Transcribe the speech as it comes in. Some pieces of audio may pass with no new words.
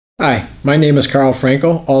Hi, my name is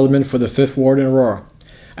Franco, Alderman for the 5th Ward in Aurora.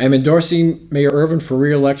 I am endorsing Mayor Irvin for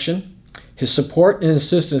re-election. His support and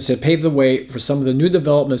insistence have paved the way for some of the new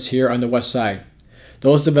developments here on the west side.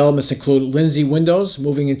 Those developments include Lindsay Windows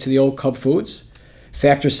moving into the old Cub Foods,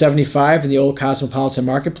 Factor 75 in the old Cosmopolitan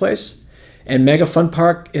Marketplace, and Mega Fun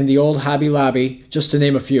Park in the old Hobby Lobby, just to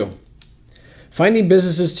name a few. Finding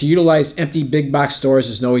businesses to utilize empty big box stores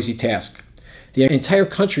is no easy task. The entire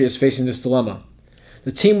country is facing this dilemma.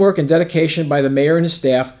 The teamwork and dedication by the mayor and his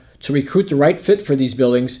staff to recruit the right fit for these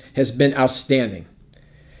buildings has been outstanding.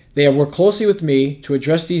 They have worked closely with me to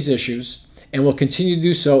address these issues and will continue to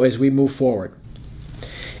do so as we move forward.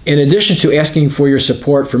 In addition to asking for your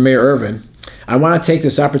support for Mayor Irvin, I want to take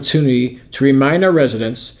this opportunity to remind our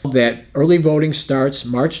residents that early voting starts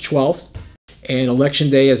March 12th and Election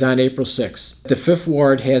Day is on April 6th. The 5th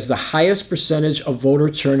Ward has the highest percentage of voter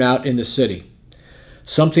turnout in the city,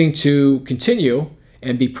 something to continue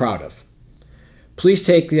and be proud of. Please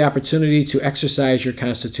take the opportunity to exercise your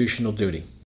constitutional duty.